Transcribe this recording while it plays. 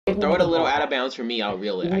Throw it a little out of bounds for me. I'll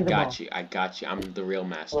reel it. I got you. I got you. I'm the real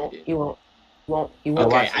master, dude. You won't.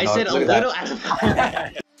 Okay, I said a little out of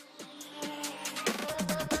bounds.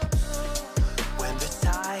 When the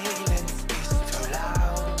silence is too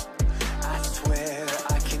loud, I swear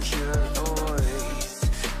I can hear a voice.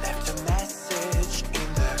 Left a message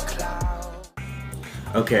in the cloud.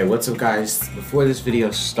 Okay, what's up guys? Before this video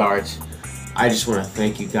starts, I just want to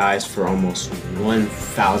thank you guys for almost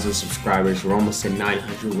 1,000 subscribers. We're almost at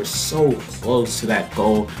 900. We're so close to that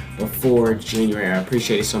goal before January. I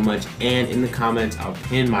appreciate it so much. And in the comments, I'll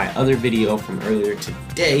pin my other video from earlier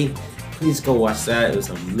today. Please go watch that. It was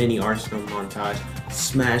a mini Arsenal montage.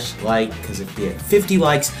 Smash like, because if we hit 50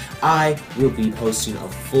 likes, I will be posting a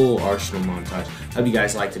full Arsenal montage. Hope you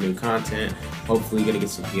guys like the new content. Hopefully, you're gonna get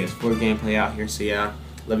some PS4 gameplay out here. So yeah,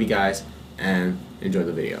 love you guys and enjoy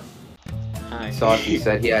the video. Saucy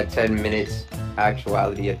said he had 10 minutes.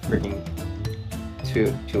 Actuality at freaking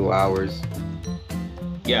two hours.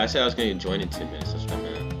 Yeah, I said I was gonna join in 10 minutes. That's what I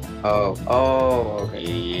meant. Oh, okay.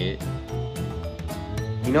 Idiot.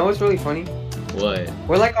 You know what's really funny? What?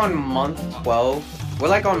 We're like on month 12. We're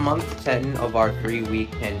like on month 10 of our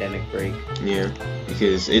 3-week pandemic break. Yeah,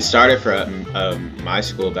 because it started for my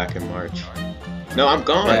school back in March. No, I'm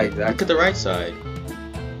gone. Yeah, exactly. Look at the right side.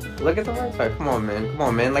 Look at the right side. Come on, man. Come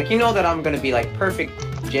on, man. Like, you know that I'm gonna be like perfect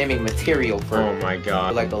jamming material for Oh my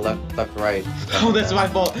god. like the left, right. Oh, that's my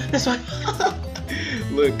fault. That's my fault.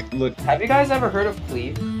 Look. Have you guys ever heard of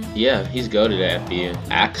Cleve? Yeah, he's goated at FBU.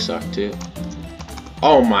 Ack sucked too.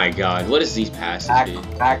 Oh my god, what is these passes, dude?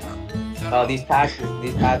 These passes.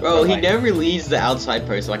 Bro, he never leads the outside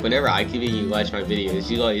person. Like, whenever I give you watch my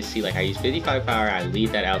videos, you always see, like, I use 55 power, I lead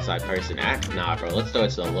that outside person. Act, nah, bro. Let's throw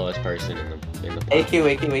it to the lowest person in the AQ.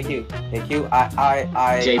 JP.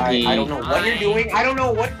 I don't know what you're doing. I don't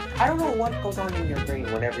know what goes on in your brain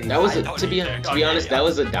whenever you. That was to be honest, that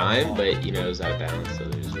was a dime, but you know it was out of balance, so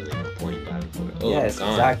there's really no point in diving for it. Oh, yes,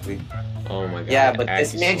 gone. Exactly. Oh my god. Yeah, but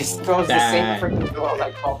this man just throws the same freaking throw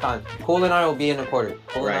like 12 times. Cole and I will be in the quarter.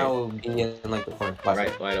 Cole and I will be in like the corner.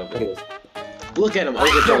 Right, wide open. Look at this. Look at him,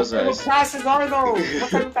 overthrows What us. passes are those?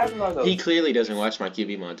 What kind of passes are those? He clearly doesn't watch my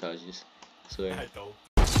QB montages. Swear.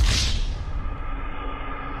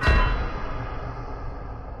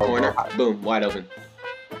 Corner, boom, wide open.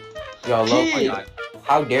 Yo, low.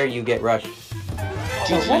 How dare you get rushed?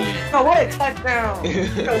 GG. Oh, what a touchdown!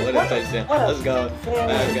 What a touchdown. Let's go.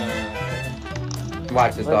 Let's go.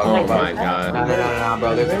 Watch this dog. Oh my god. No,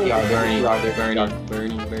 bro. There's a yard.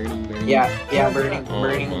 Burning. Yeah, burning.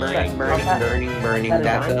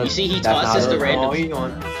 You see, he tosses the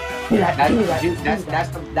random.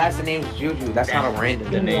 That's the name Juju. That's not a random.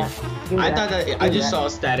 The name. I thought that I just saw a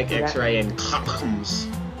static X-ray and comes.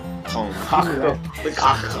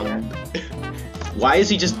 Why is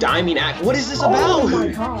he just diming act? What is this about? Oh my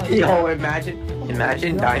god. Yo, imagine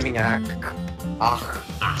diming act.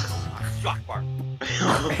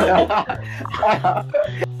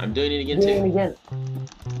 I'm doing it again too.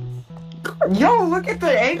 Yo, look at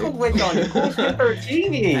the ankle glitch on it. Cool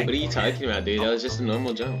 13. What are you talking about, dude? That was just a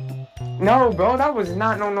normal jump. No, bro, that was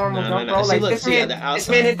not no normal jump, bro. See, like, look, this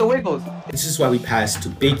man hit the wiggles. This is why we pass to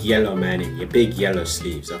big yellow man in your big yellow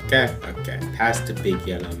sleeves, okay? Okay, pass to big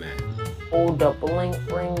yellow man. Hold up, blink,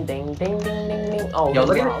 ring, ding, ding, ding, ding, ding. Oh, yo,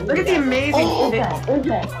 look at the amazing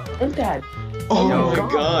impact. Oh my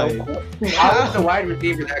god. How is the wide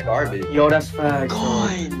receiver that garbage? Yo, that's facts.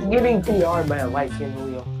 Gone. Getting PR by a light skin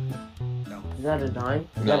Julio. Is that a dime?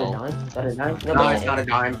 Is that a dime? Is that a dime? No, it's not a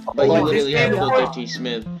dime. But you literally have Phil 13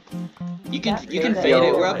 Smith. You can fade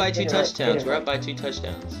it. We're up by 2 touchdowns. We're up by 2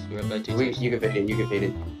 touchdowns. You can fade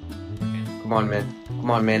it. Come on,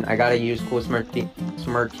 man. I gotta use cool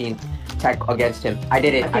Smirteen tech against him. I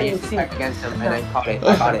did it. I used the tech against him and I caught it.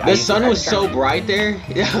 The sun was so bright there.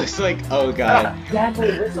 It was like, oh god.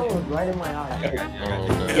 Exactly. This one was right in my eye. Oh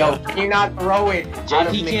no. Yo, can you not throw it?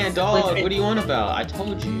 JP can't dog. What do you want about? I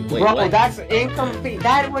told you. Wait, bro, what? that's incomplete.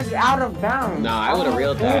 That was out of bounds. Nah, I would have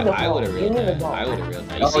reeled that. I would have reeled that.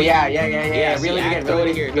 Oh yeah. Reel it again. Throw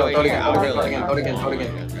it here. Throw it here. I'll reel it again. Throw it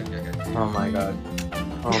again. Oh my god.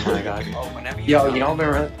 Yo, you know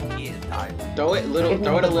what? Throw it a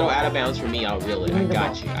little out of bounds for me. I'll reel it. I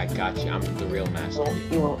got you. I'm the real master.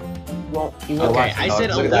 Okay, I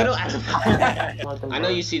said a little out of bounds. I know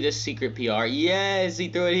you see this secret PR. Yes, he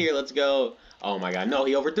threw it here. Let's go. Oh my god, no,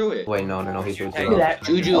 he overthrew it. Wait, no, he threw it.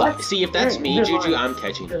 Juju, see if that's me, Juju, I'm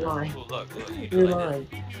catching it. You're lying.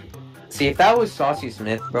 See, if that was Saucy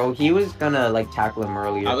Smith, bro, he was gonna like tackle him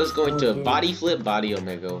earlier. I was going to body flip, body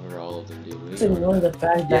omega over all of them, dude. Ignore the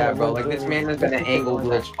fact that yeah, bro, like this man was gonna angle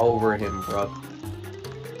glitch over him, bro.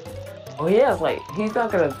 Oh yeah, it's like he's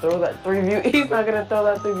not gonna throw that 3v. He's not gonna throw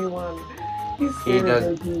that 3v1. He's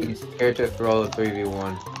scared. He's scared to throw a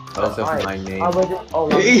 3v1. That's a fine name.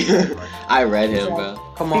 I read him, bro.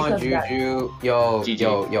 Come on, Juju. Yo,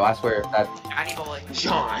 I swear that.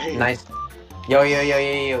 John. Nice. Yo.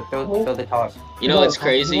 Throw the toss. You know, it's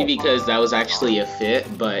crazy because that was actually a fit,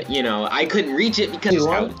 but you know, I couldn't reach it because he's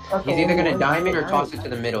either gonna diamond or toss it to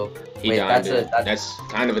the middle. Wait, that's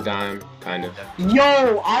kind of a dime, kind of.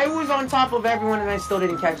 Yo, I was on top of everyone and I still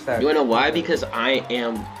didn't catch that. You wanna know why? Because I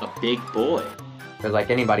am a big boy. Because like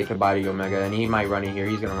anybody could buy the Omega and he might run in here.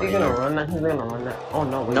 He's gonna run He's gonna run that. He's gonna run that. Oh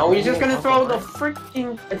no. No, he's just gonna throw the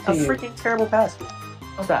freaking terrible pass.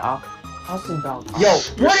 What's that? Austin dog. Yo,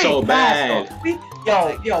 you're so bad.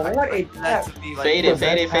 Yo, what a pass. Fade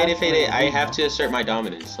it. I have to assert my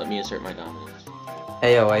dominance. Let me assert my dominance.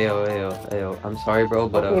 Ayo. I'm sorry, bro,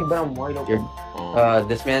 but but I'm wide open.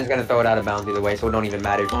 this man's gonna throw it out of bounds either way, so it don't even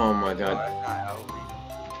matter. Oh my god.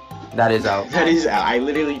 That is out. That is out. I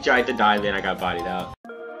literally tried to dive in, I got bodied out.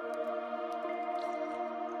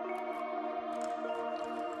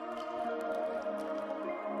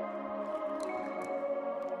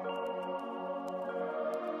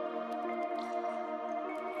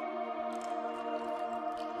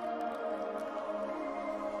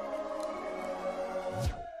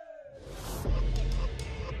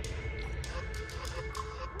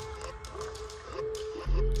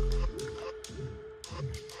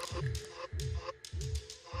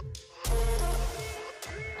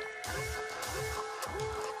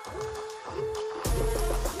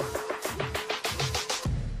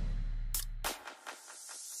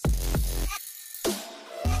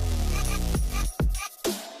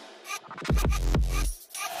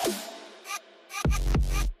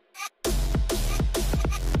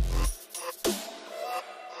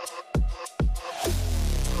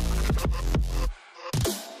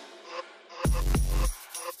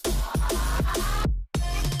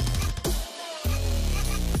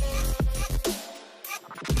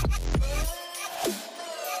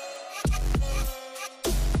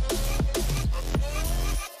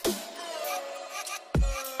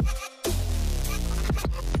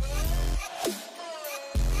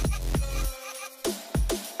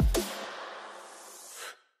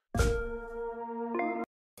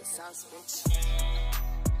 Saucy.